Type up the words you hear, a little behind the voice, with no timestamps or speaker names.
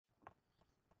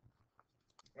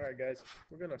Alright guys,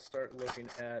 we're going to start looking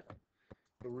at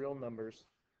the real numbers,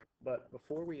 but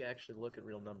before we actually look at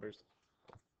real numbers,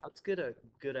 let's get a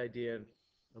good idea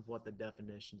of what the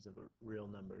definitions of real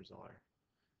numbers are.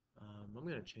 I'm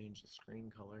going to change the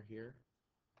screen color here,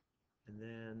 and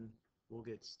then we'll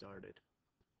get started.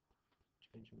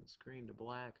 Changing the screen to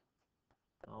black.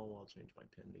 Oh, I'll change my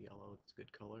pen to yellow, it's a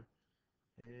good color.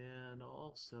 And I'll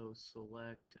also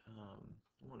select,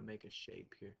 I want to make a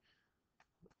shape here.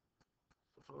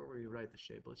 Before we write the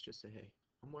shape, let's just say, hey,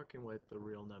 I'm working with the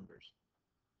real numbers.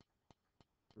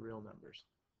 Real numbers.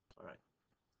 Alright.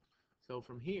 So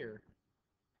from here,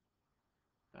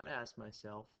 I gotta ask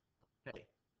myself, hey,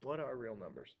 what are real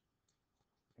numbers?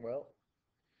 Well,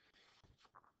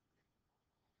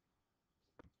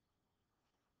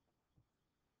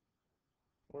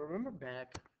 remember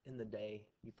back in the day,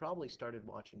 you probably started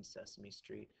watching Sesame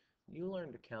Street. You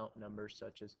learned to count numbers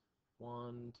such as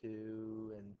 1,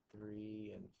 2, and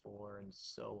 3, and 4, and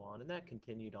so on. And that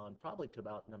continued on probably to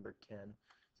about number 10.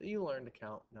 So you learned to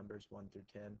count numbers 1 through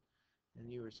 10. And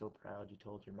you were so proud you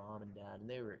told your mom and dad, and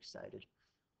they were excited.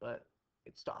 But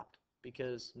it stopped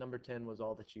because number 10 was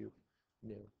all that you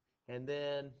knew. And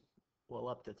then, well,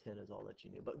 up to 10 is all that you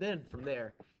knew. But then from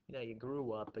there, you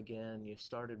grew up again, you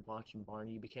started watching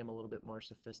Barney, you became a little bit more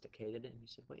sophisticated, and you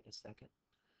said, wait a second,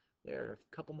 there are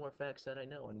a couple more facts that I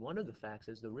know. And one of the facts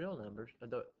is the real numbers,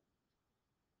 and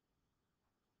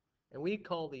we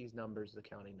call these numbers the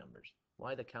counting numbers.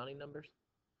 Why the counting numbers?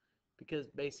 Because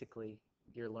basically,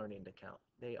 you're learning to count.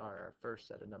 They are our first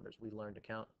set of numbers. We learn to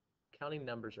count. Counting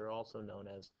numbers are also known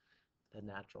as the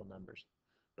natural numbers.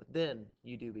 But then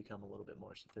you do become a little bit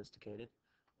more sophisticated.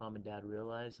 Mom and dad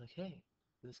realize, like, hey,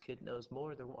 this kid knows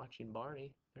more. They're watching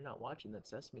Barney. They're not watching that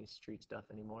Sesame Street stuff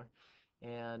anymore.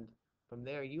 And from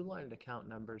there, you learn to count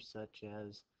numbers such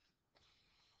as,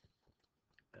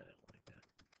 I don't like that.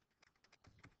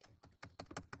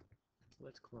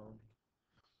 Let's clone.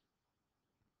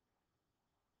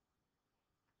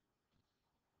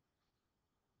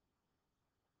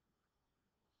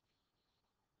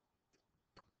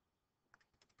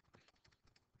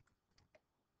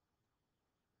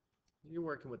 You're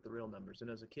working with the real numbers, and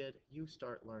as a kid, you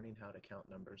start learning how to count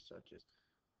numbers such as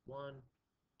 1,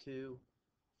 2,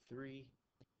 3,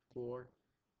 4,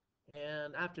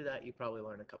 and after that you probably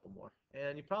learn a couple more,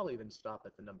 and you probably even stop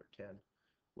at the number 10.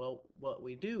 Well, what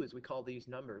we do is we call these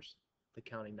numbers the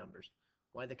counting numbers.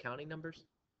 Why the counting numbers?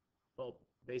 Well,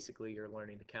 basically you're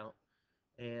learning to count,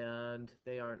 and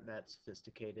they aren't that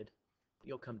sophisticated.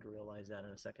 You'll come to realize that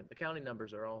in a second. The counting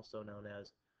numbers are also known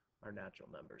as our natural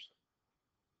numbers.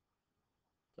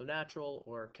 So natural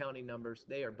or counting numbers,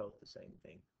 they are both the same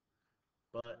thing.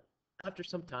 But after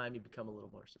some time, you become a little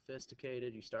more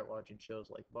sophisticated. You start watching shows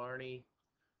like Barney.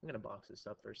 I'm going to box this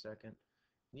up for a second.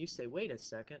 And you say, wait a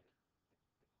second.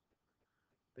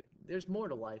 There's more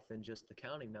to life than just the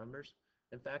counting numbers.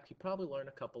 In fact, you probably learn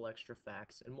a couple extra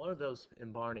facts. And one of those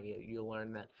in Barney, you'll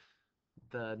learn that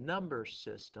the number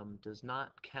system does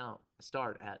not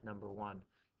start at number 1.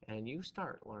 And you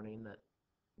start learning that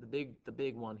the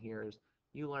big one here is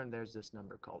you learn there's this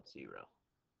number called 0.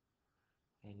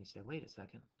 And you say, wait a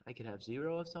second, I could have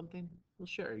 0 of something? Well,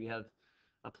 sure, you have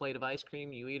a plate of ice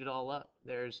cream, you eat it all up,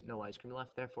 there's no ice cream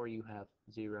left, therefore you have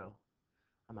 0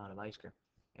 amount of ice cream,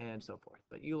 and so forth.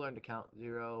 But you learn to count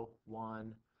 0,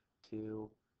 1, 2,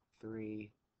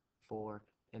 3, 4,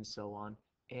 and so on.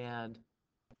 And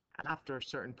after a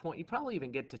certain point, you probably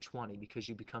even get to 20 because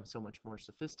you become so much more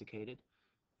sophisticated.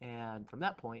 And from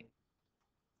that point,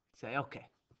 say, okay,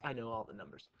 I know all the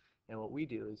numbers. And what we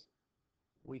do is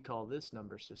we call this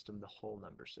number system the whole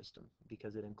number system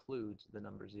because it includes the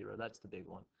number 0. That's the big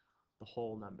one, the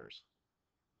whole numbers.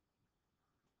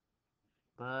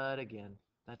 But again,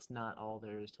 that's not all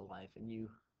there is to life, and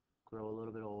you grow a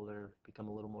little bit older, become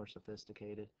a little more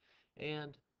sophisticated,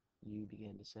 and you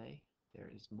begin to say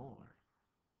there is more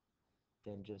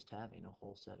than just having a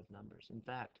whole set of numbers. In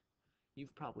fact,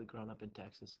 you've probably grown up in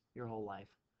Texas your whole life.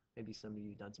 Maybe some of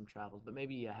you have done some travels, but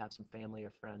maybe you have some family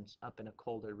or friends up in a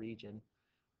colder region,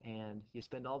 and you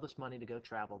spend all this money to go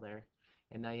travel there,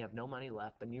 and now you have no money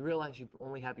left, and you realize you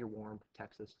only have your warm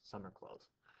Texas summer clothes.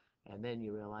 And then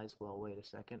you realize, well, wait a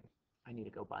second, I need to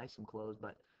go buy some clothes,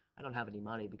 but I don't have any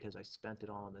money because I spent it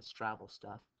all on this travel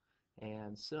stuff.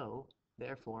 And so,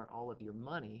 therefore, all of your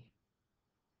money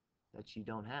that you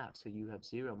don't have, so you have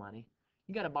 0 money,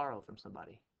 you got to borrow from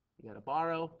somebody. You got to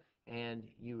borrow, and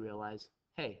you realize,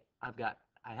 hey,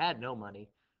 I had no money,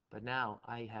 but now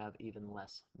I have even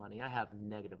less money. I have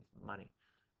negative money,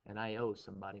 and I owe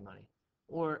somebody money.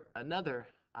 Or another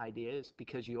idea is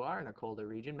because you are in a colder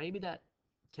region, maybe that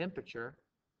temperature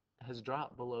has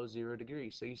dropped below 0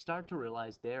 degrees. So you start to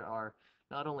realize there are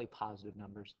not only positive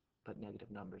numbers, but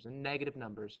negative numbers. And negative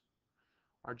numbers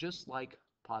are just like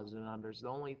positive numbers. The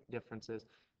only difference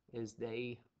is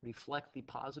they reflect the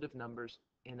positive numbers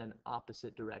in an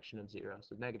opposite direction of 0.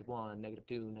 So -1,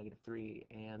 -2, -3,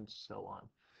 and so on.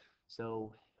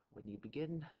 So when you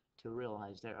begin to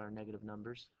realize there are negative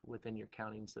numbers within your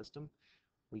counting system,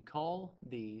 we call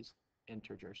these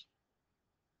integers.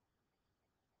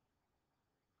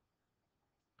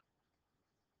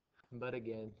 But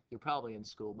again, you're probably in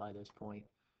school by this point,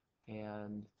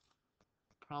 and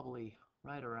probably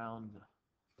right around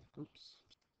the,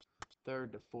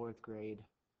 third to fourth grade,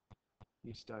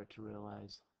 you start to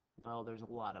realize, well, there's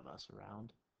a lot of us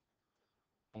around,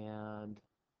 and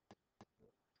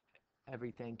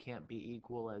everything can't be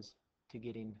equal as to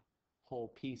getting whole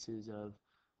pieces of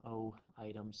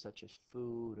items such as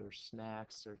food or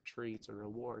snacks or treats or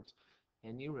rewards.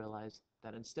 And you realize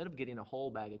that instead of getting a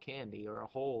whole bag of candy or a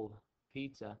whole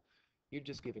pizza, you're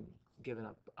just given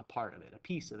a part of it, a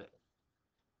piece of it.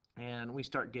 And we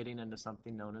start getting into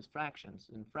something known as fractions.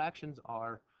 And fractions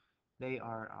are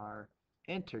our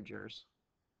integers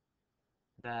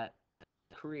that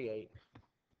create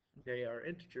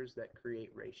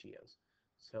ratios.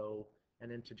 So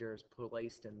an integer is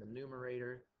placed in the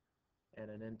numerator and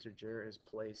an integer is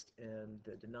placed in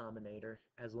the denominator.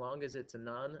 As long as it's a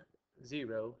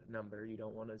non-zero number, you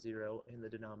don't want a 0 in the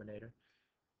denominator,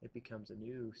 it becomes a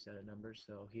new set of numbers.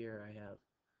 So here I have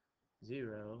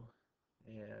 0,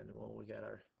 and well, we got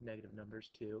our negative numbers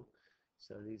too.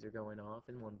 So these are going off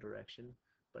in one direction.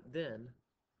 But then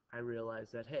I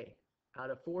realized that, hey, out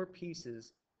of 4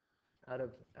 pieces, out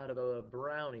of a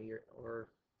brownie or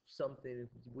something,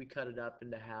 we cut it up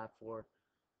into half, or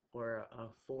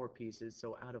 4 pieces.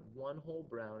 So out of one whole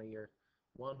brownie or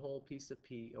one whole piece of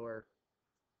or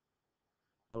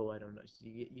I don't know, so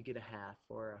you get a half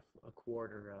or a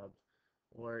quarter of,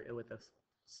 or with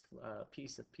a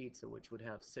piece of pizza which would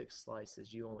have 6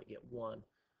 slices, you only get 1.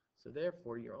 So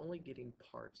therefore, you're only getting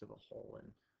parts of a whole.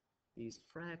 And these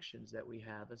fractions that we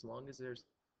have, as long as there's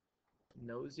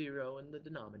no 0 in the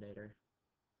denominator,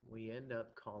 we end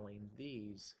up calling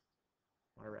these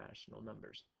our rational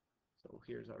numbers. So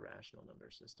here's our rational number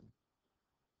system.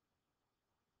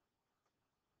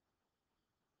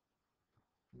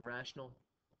 Rational,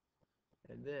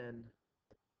 and then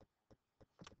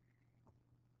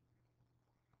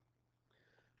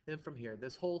from here,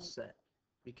 this whole set,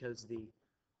 because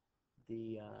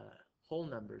the whole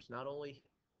numbers not only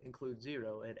include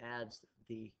 0, it adds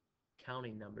the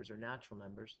counting numbers or natural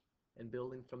numbers, and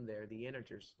building from there, the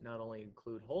integers not only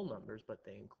include whole numbers, but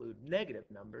they include negative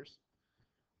numbers,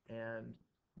 and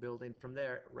building from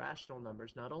there, rational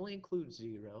numbers not only include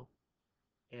 0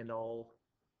 and all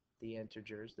the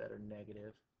integers that are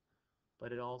negative,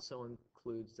 but it also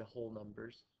includes the whole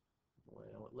numbers.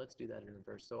 Well, let's do that in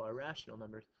reverse. So our rational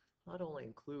numbers not only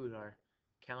include our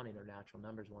counting or natural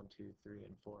numbers 1, 2, 3,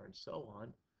 and 4, and so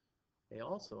on, they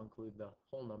also include the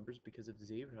whole numbers because of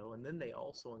 0, and then they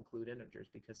also include integers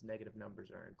because negative numbers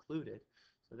are included.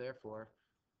 So therefore,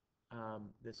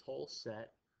 this whole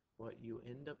set, what you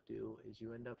end up do is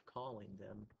you end up calling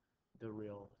them the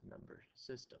real number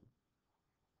system.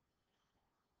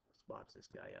 Let's box this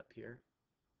guy up here.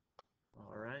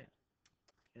 All right.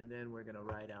 And then we're going to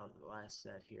write out the last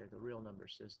set here, the real number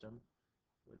system,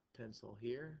 with pencil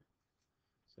here.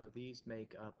 So these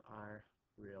make up our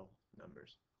real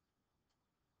numbers.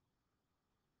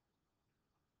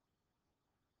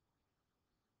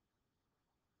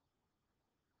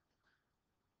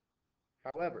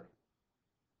 However,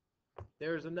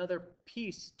 there's another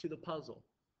piece to the puzzle.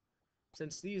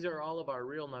 Since these are all of our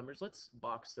real numbers, let's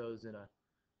box those in a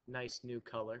nice new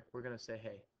color. We're going to say,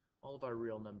 hey, all of our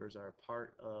real numbers are a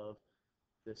part of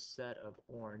this set of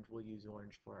orange. We'll use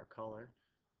orange for our color.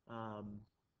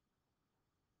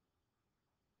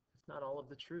 It's not all of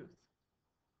the truth.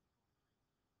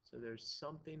 So there's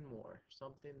something more,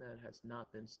 something that has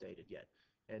not been stated yet.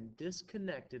 And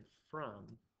disconnected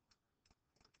from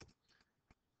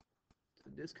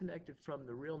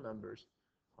the real numbers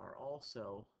are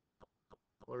also,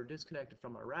 or disconnected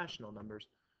from our rational numbers,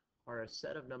 are a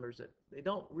set of numbers that they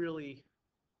don't really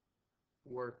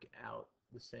work out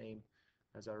the same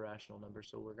as our rational numbers,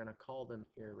 so we're going to call them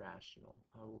irrational.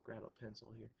 I will grab a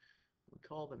pencil here. We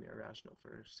call them irrational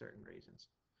for certain reasons.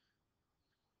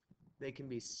 They can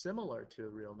be similar to a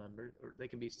real number, or they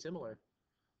can be similar.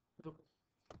 Oh,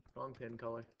 wrong pen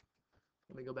color.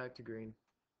 Let me go back to green.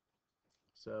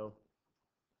 So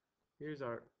here's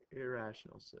our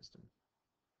irrational system.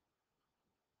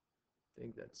 I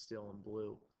think that's still in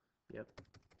blue. Yep.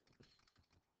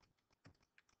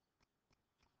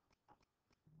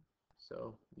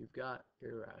 So you've got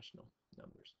irrational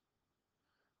numbers.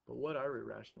 But what are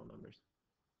irrational numbers?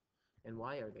 And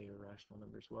why are they irrational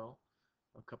numbers? Well,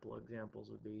 a couple of examples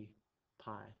would be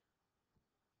pi.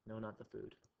 No, not the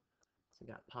food. So you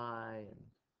got pi and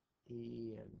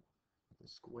e and the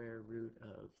square root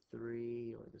of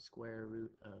 3 or the square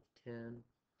root of 10.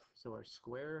 So are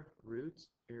square roots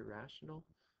irrational?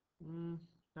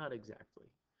 Not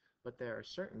exactly. But there are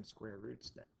certain square roots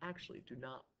that actually do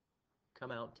not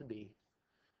come out to be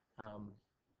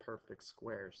perfect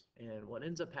squares. And what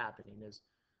ends up happening is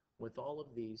with all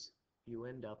of these, you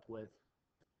end up with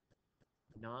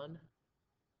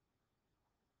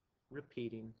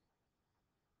non-repeating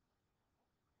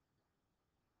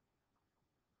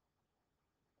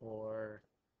or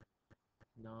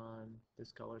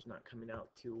this color's not coming out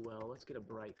too well. Let's get a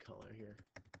bright color here.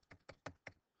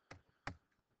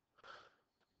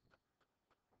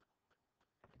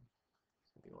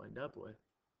 So you end up with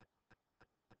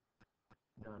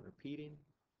non-repeating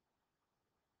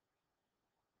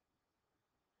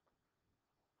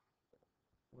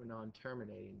or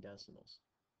non-terminating decimals.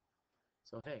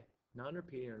 So hey,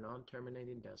 non-repeating or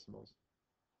non-terminating decimals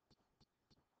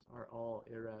are all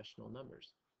irrational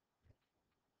numbers.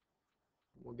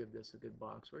 We'll give this a good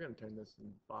box. We're going to turn this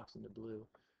box into blue.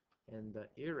 And the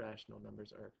irrational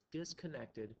numbers are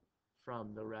disconnected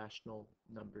from the rational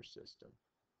number system.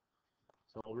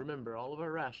 So remember, all of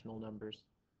our rational numbers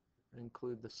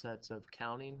include the sets of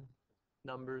counting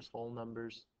numbers, whole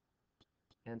numbers,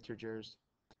 integers,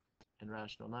 and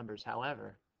rational numbers.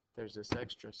 However, there's this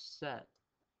extra set.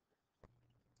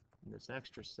 And this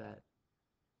extra set,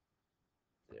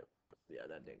 yeah,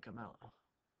 that didn't come out.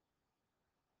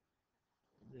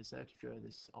 This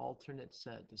alternate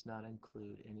set does not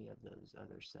include any of those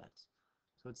other sets.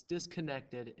 So it's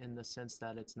disconnected in the sense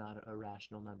that it's not a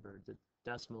rational number. The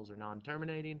decimals are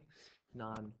non-terminating,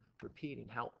 non-repeating.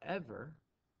 However,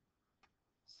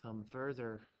 some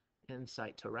further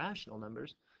insight to rational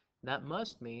numbers, that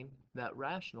must mean that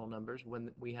rational numbers,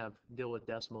 when we deal with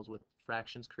decimals with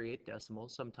fractions, create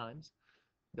decimals sometimes,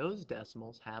 those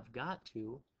decimals have got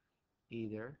to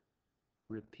either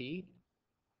repeat,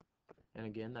 and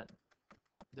again, that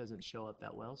doesn't show up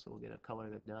that well, so we'll get a color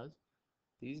that does.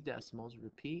 These decimals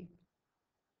repeat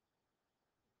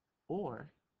or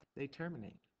they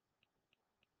terminate.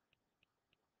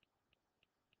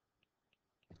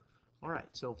 All right,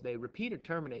 so if they repeat or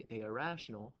terminate, they are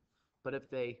rational. But if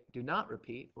they do not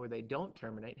repeat or they don't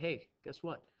terminate, hey, guess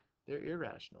what? They're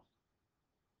irrational.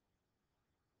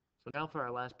 So now for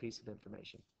our last piece of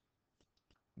information.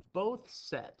 Both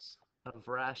sets of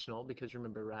rational, because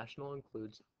remember, rational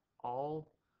includes all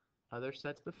other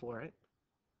sets before it.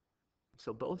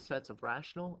 So both sets of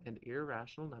rational and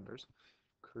irrational numbers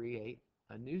create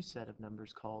a new set of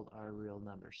numbers called our real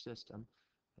number system.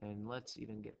 And let's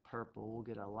even get purple. We'll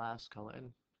get our last color.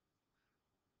 And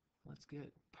let's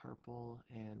get purple,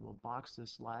 and we'll box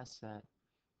this last set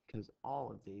because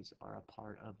all of these are a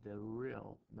part of the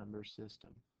real number system.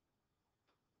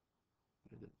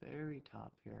 Go to the very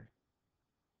top here.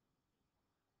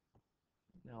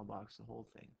 Now I'll box the whole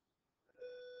thing.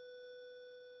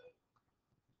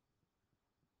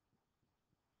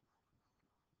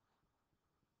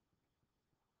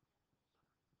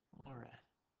 All right.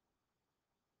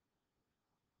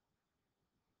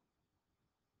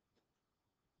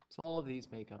 So all of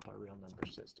these make up our real number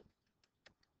system.